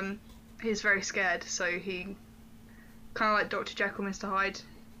 He's very scared, so he kind of like Dr. Jekyll, Mr. Hyde.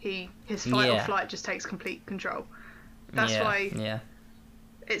 His fight or flight just takes complete control. That's why. Yeah.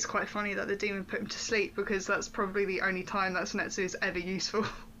 It's quite funny that the demon put him to sleep, because that's probably the only time that Zenitsu is ever useful.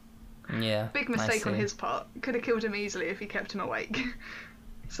 Yeah. Big mistake on his part. Could have killed him easily if he kept him awake.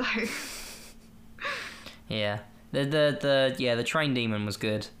 So. Yeah. The train demon was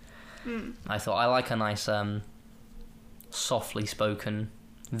good. I thought I like a nice softly spoken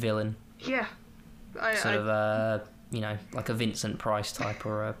villain. Yeah. Sort of like a Vincent Price type,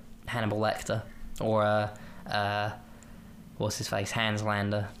 or a Hannibal Lecter, or a what's his face, Hans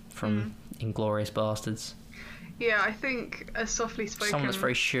Lander from Inglourious Bastards. Yeah, I think a softly spoken... Someone that's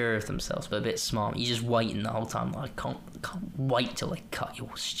very sure of themselves, but a bit smart. You're just waiting the whole time, like, I can't wait till they cut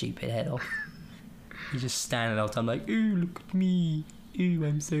your stupid head off. You're just standing the whole time like, ooh, look at me. Ooh,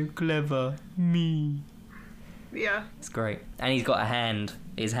 I'm so clever. Me. Yeah. It's great. And he's got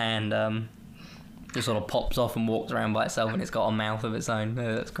his hand just sort of pops off and walks around by itself, and it's got a mouth of its own.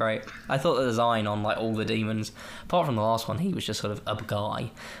 Oh, that's great. I thought the design on like all the demons, apart from the last one, he was just sort of a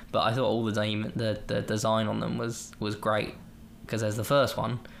guy, but I thought all the design on them was great, because there's the first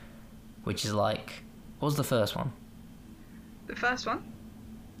one, which is like, what was the first one? The first one?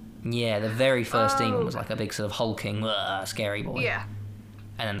 Yeah, the very first demon was like a big sort of hulking, scary boy. Yeah.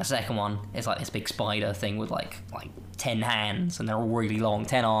 And then the second one is like this big spider thing with like 10 hands, and they're all really long,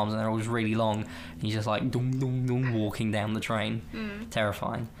 10 arms, and they're all just really long. And he's just like dum dum dum walking down the train,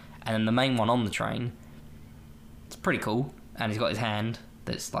 terrifying. And then the main one on the train, it's pretty cool, and he's got his hand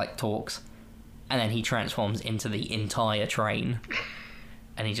that's like talks, and then he transforms into the entire train,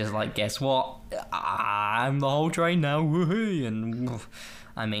 and he's just like, guess what? I'm the whole train now, woohoo! And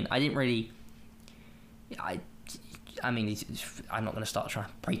I mean, I didn't really, I mean, I'm not going to start trying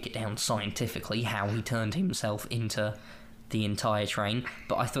to break it down scientifically how he turned himself into the entire train,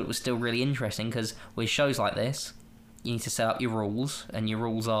 but I thought it was still really interesting, because with shows like this, you need to set up your rules, and your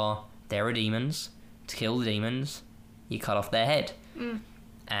rules are, there are demons, to kill the demons, you cut off their head.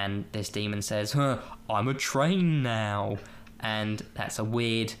 And this demon says, I'm a train now, and that's a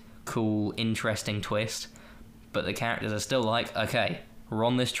weird, cool, interesting twist, but the characters are still like, okay, we're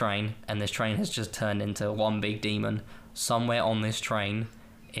on this train, and this train has just turned into one big demon. Somewhere on this train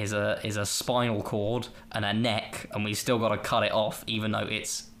is a spinal cord and a neck, and we still got to cut it off, even though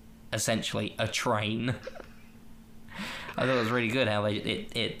it's essentially a train. I thought it was really good how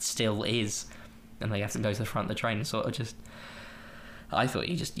it still is, and they have to go to the front of the train and sort of just... I thought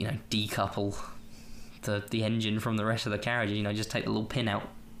you just, decouple the engine from the rest of the carriage, just take the little pin out.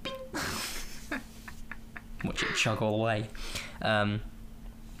 Watch it chug all the way.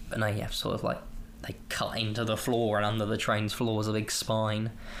 But no, you have sort of like, they cut into the floor, and under the train's floor is a big spine.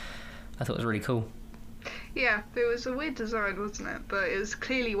 I thought it was really cool. Yeah, it was a weird design, wasn't it? But it was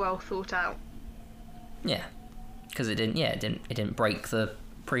clearly well thought out. Yeah, because it didn't break the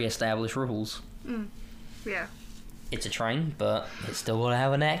pre-established rules. Yeah. It's a train, but it's still got to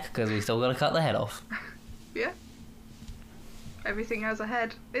have a neck, because we still got to cut the head off. Yeah. Everything has a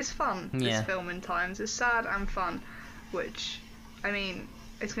head. It's fun, this film in times. It's sad and fun, which, I mean...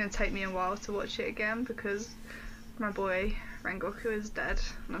 It's going to take me a while to watch it again, because my boy Rengoku is dead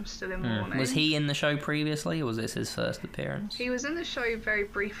and I'm still in mourning. Was he in the show previously, or was this his first appearance? He was in the show very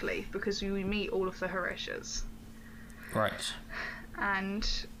briefly, because we meet all of the Horishas. Right. And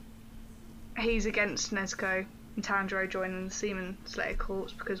he's against Nezuko and Tanjiro joining the Seaman Slayer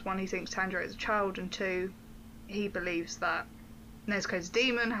Corps, because one, he thinks Tanjiro is a child, and two, he believes that Nezuko's a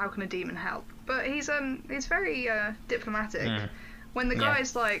demon. How can a demon help? But he's very diplomatic. When the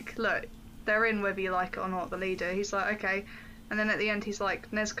guy's like, look, they're in whether you like it or not, the leader, he's like, okay. And then at the end he's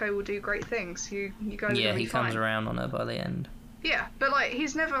like, Nezuko will do great things. You guys are going to be fine. Yeah, he comes around on her by the end. Yeah, but like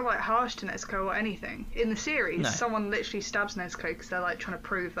he's never like harsh to Nezuko or anything. In the series, No. someone literally stabs Nezuko because they're like trying to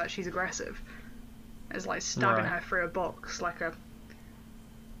prove that she's aggressive. It's like stabbing her through a box like a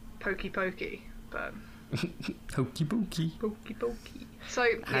pokey, but hokey pokey. Pokey pokey. So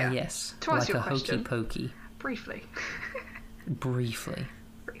yeah. Yes. To answer like your question, hokey pokey. Briefly. Briefly.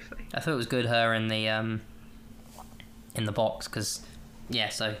 Briefly. I thought it was good her in the box because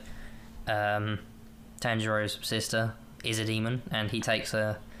so Tanjiro's sister is a demon and he takes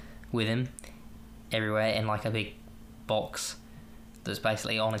her with him everywhere in like a big box that's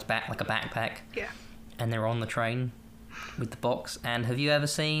basically on his back like a backpack. Yeah. And they're on the train with the box. And have you ever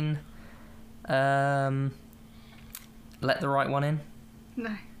seen Let the Right One In?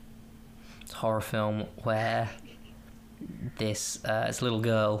 No. It's a horror film where this little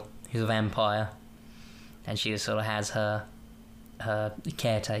girl who's a vampire, and she sort of has her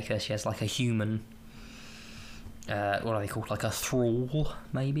caretaker. She has like a human. What are they called? Like a thrall,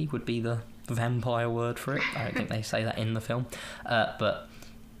 maybe would be the vampire word for it. I don't think they say that in the film, but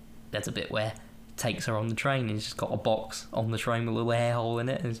there's a bit where takes her on the train and she's got a box on the train with a little air hole in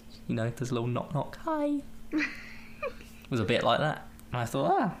it, and there's a little knock hi. It was a bit like that, and I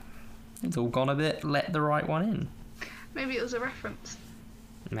thought, it's all gone a bit Let the Right One In. Maybe it was a reference.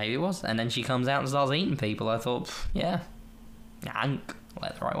 Maybe it was, and then she comes out and starts eating people. I thought, Let the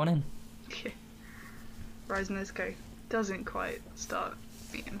Right One In. Yeah. Rise Nezuko doesn't quite start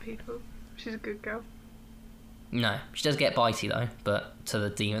eating people. She's a good girl. No, she does get bitey though, but to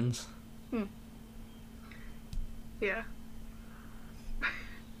the demons. Yeah.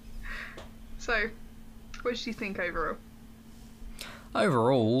 So, what did you think overall?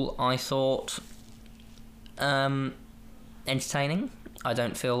 Overall, I thought entertaining. I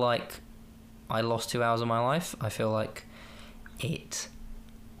don't feel like I lost 2 hours of my life. I feel like it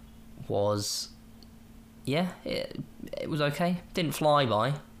was, it was okay. Didn't fly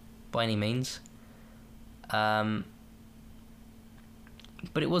by any means. But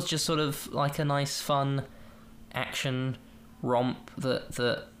it was just sort of like a nice, fun action romp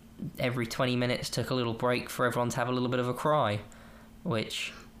that every 20 minutes took a little break for everyone to have a little bit of a cry,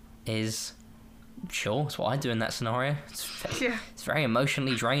 which is, sure, it's what I do in that scenario. It's very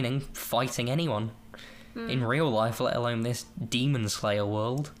emotionally draining fighting anyone in real life, let alone this demon slayer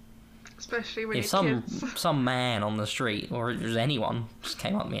world. Especially when if some man on the street or just anyone just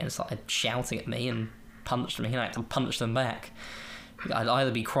came up to me and started shouting at me and punched me and I had to punch them back, I'd either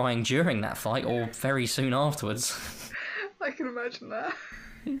be crying during that fight or very soon afterwards. I can imagine that.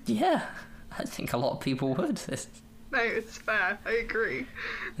 Yeah, I think a lot of people would. No, it's fair. I agree.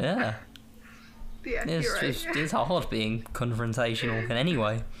 Yeah. Yeah, you're right. It's hard being confrontational in any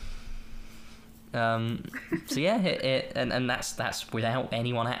way. So yeah, and that's without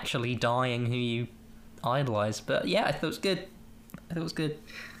anyone actually dying who you idolise. But yeah, I thought it was good.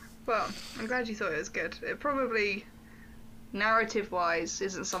 Well, I'm glad you thought it was good. It probably, narrative-wise,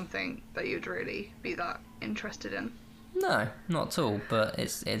 isn't something that you'd really be that interested in. No, not at all. But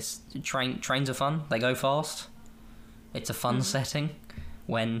it's trains are fun. They go fast. It's a fun setting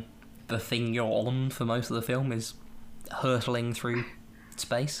when the thing you're on for most of the film is hurtling through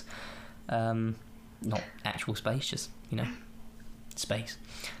space. Not actual space, just space.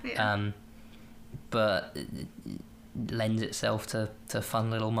 Yeah. But it lends itself to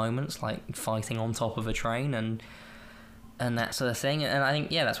fun little moments like fighting on top of a train and that sort of thing. And I think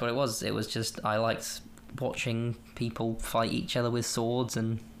that's what it was. It was just I liked watching people fight each other with swords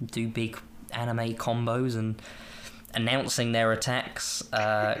and do big anime combos and announcing their attacks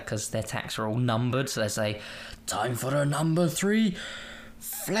because their attacks are all numbered. So they say, "Time for the number 3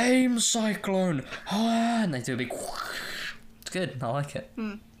 flame cyclone," and they do a big. It's good. I like it.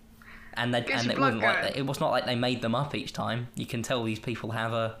 And it wasn't like it was not like they made them up each time. You can tell these people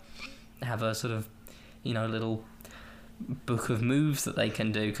have a sort of little book of moves that they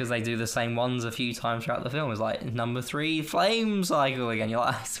can do because they do the same ones a few times throughout the film. It's like number 3 flame cycle again. You're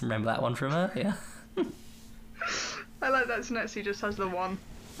like, I remember that one from earlier. I like that Tsunetsu just has the one.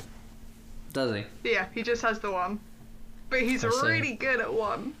 Does he? Yeah, he just has the one. But he's really good at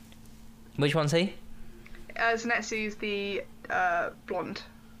one. Which one's he? Tsunetsu's the blonde.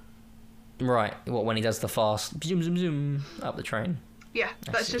 Right. What, when he does the fast zoom zoom zoom up the train? Yeah,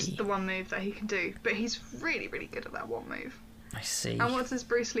 that's just the one move that he can do. But he's really, really good at that one move. I see. And what does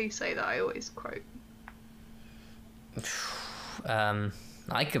Bruce Lee say that I always quote?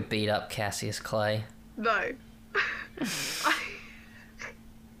 I could beat up Cassius Clay. No.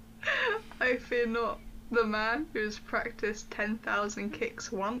 I fear not the man who has practiced 10,000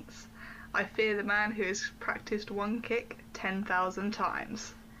 kicks once. I fear the man who has practiced one kick 10,000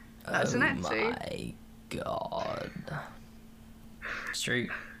 times. That's an Tsunetsu. Oh my god. It's true.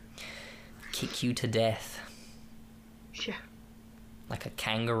 Kick you to death. Yeah. Like a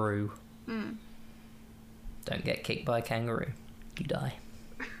kangaroo. Mm. Don't get kicked by a kangaroo. You die.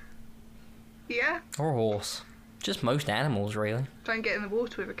 Yeah. Or a horse. Just most animals, really. Don't get in the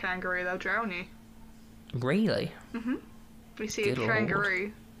water with a kangaroo, they'll drown you. Really? Mm-hmm. We see a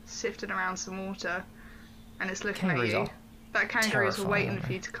kangaroo sifting around some water, and it's looking at you. That kangaroo's waiting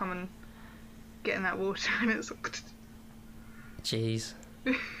for you to come and get in that water, and it's... Jeez.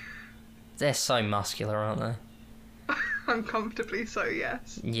 They're so muscular, aren't they? Uncomfortably so,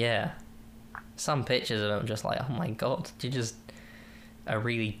 yes. Yeah. Some pictures of them just like, oh my god, you're just a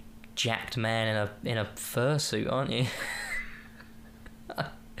really jacked man in a fursuit, aren't you?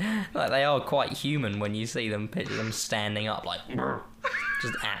 Like, they are quite human when you see them, picture them standing up like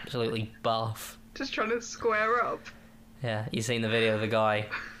just absolutely buff. Just trying to square up. Yeah, you've seen the video of the guy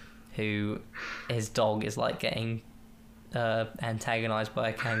who his dog is like getting antagonised by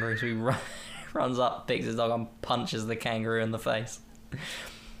a kangaroo, so he runs up, picks his dog and punches the kangaroo in the face.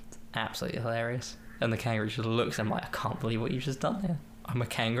 Absolutely hilarious. And the kangaroo just looks at him like, I can't believe what you've just done here. I'm a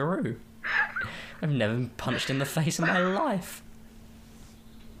kangaroo. I've never been punched in the face in my life.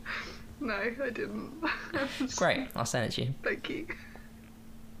 No, I didn't. Great, I'll send it to you. Thank you.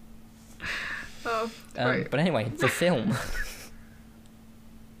 Oh, great. But anyway, the film.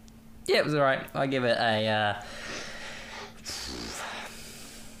 Yeah, it was alright. I give it a...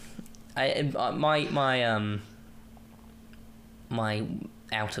 my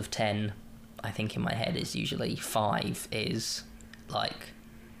out of 10, I think in my head is usually 5 is like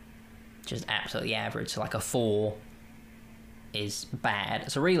just absolutely average. So like a 4 is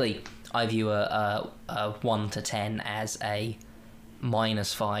bad. So really, I view a 1 to 10 as a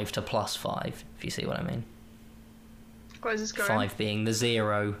 -5 to +5, if you see what I mean. Where's this going? 5 being the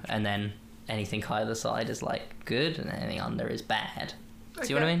 0, and then anything either side is like good, and anything under is bad. Okay.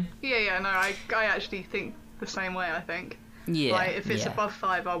 See what I mean? Yeah, no, I actually think the same way, I think. Yeah. Like, if it's above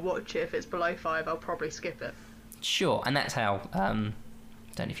 5, I'll watch it. If it's below 5, I'll probably skip it. Sure, and that's how, don't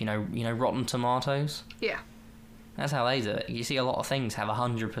know if you know Rotten Tomatoes? Yeah. That's how they do it. You see a lot of things have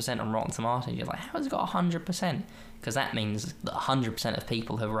 100% on Rotten Tomatoes. You're like, how has it got 100%? Because that means that 100% of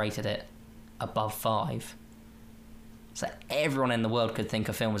people have rated it above 5. So everyone in the world could think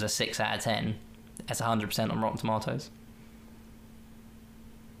a film was a 6 out of 10. That's 100% on Rotten Tomatoes.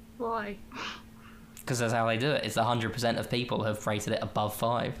 Why? Because that's how they do it. It's 100% of people have rated it above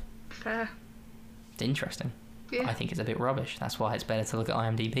 5. Fair. It's interesting. Yeah. I think it's a bit rubbish. That's why it's better to look at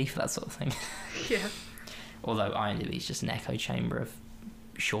IMDb for that sort of thing. Yeah. Although IMDb is just an echo chamber of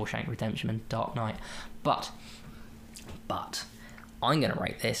Shawshank Redemption and Dark Knight. But I'm going to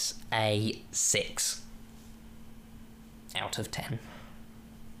rate this a 6 out of 10.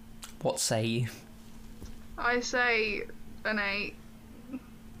 What say you? I say an 8.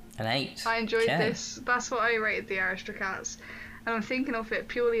 An 8? I enjoyed this. That's what I rated the Aristocats. And I'm thinking of it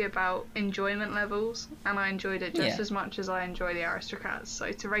purely about enjoyment levels, and I enjoyed it just as much as I enjoy the Aristocats,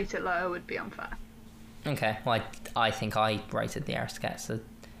 so to rate it lower would be unfair. Okay, well, I think I rated the Aristocats a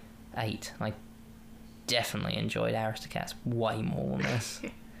 8. I definitely enjoyed Aristocats way more than this.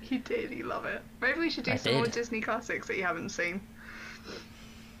 You did, you love it. Maybe we should do some more Disney classics that you haven't seen.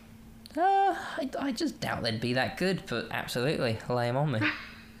 I just doubt they'd be that good, but absolutely, lay them on me.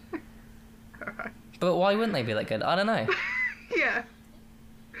 Alright. But why wouldn't they be that good? I don't know. Yeah.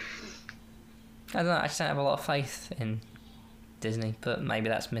 I don't know, I just don't have a lot of faith in Disney, but maybe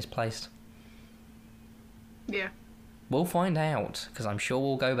that's misplaced. Yeah. We'll find out, because I'm sure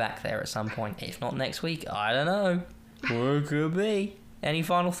we'll go back there at some point. If not next week, I don't know. Or it could be. Any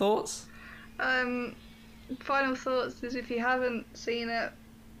final thoughts? Final thoughts is, if you haven't seen it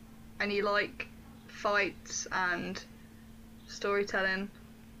and you like fights and storytelling,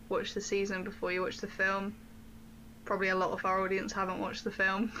 watch the season before you watch the film. Probably a lot of our audience haven't watched the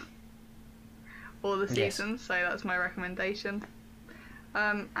film or the season, so that's my recommendation.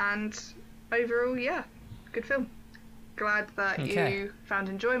 And overall, yeah, good film. Glad that you found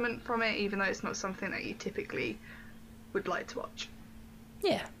enjoyment from it, even though it's not something that you typically would like to watch.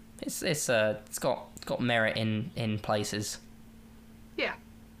 Yeah, it's got merit in places. Yeah.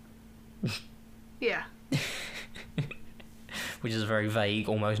 Yeah. Which is a very vague,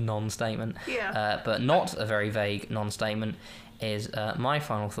 almost non-statement. Yeah. But not a very vague non-statement is my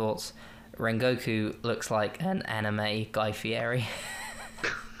final thoughts. Rengoku looks like an anime Guy Fieri.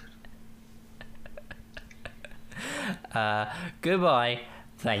 Goodbye.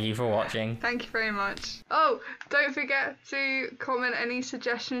 Thank you for watching. Thank you very much. Oh, don't forget to comment any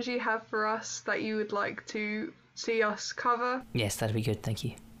suggestions you have for us that you would like to see us cover. Yes, that'd be good. Thank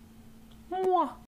you. Mwah.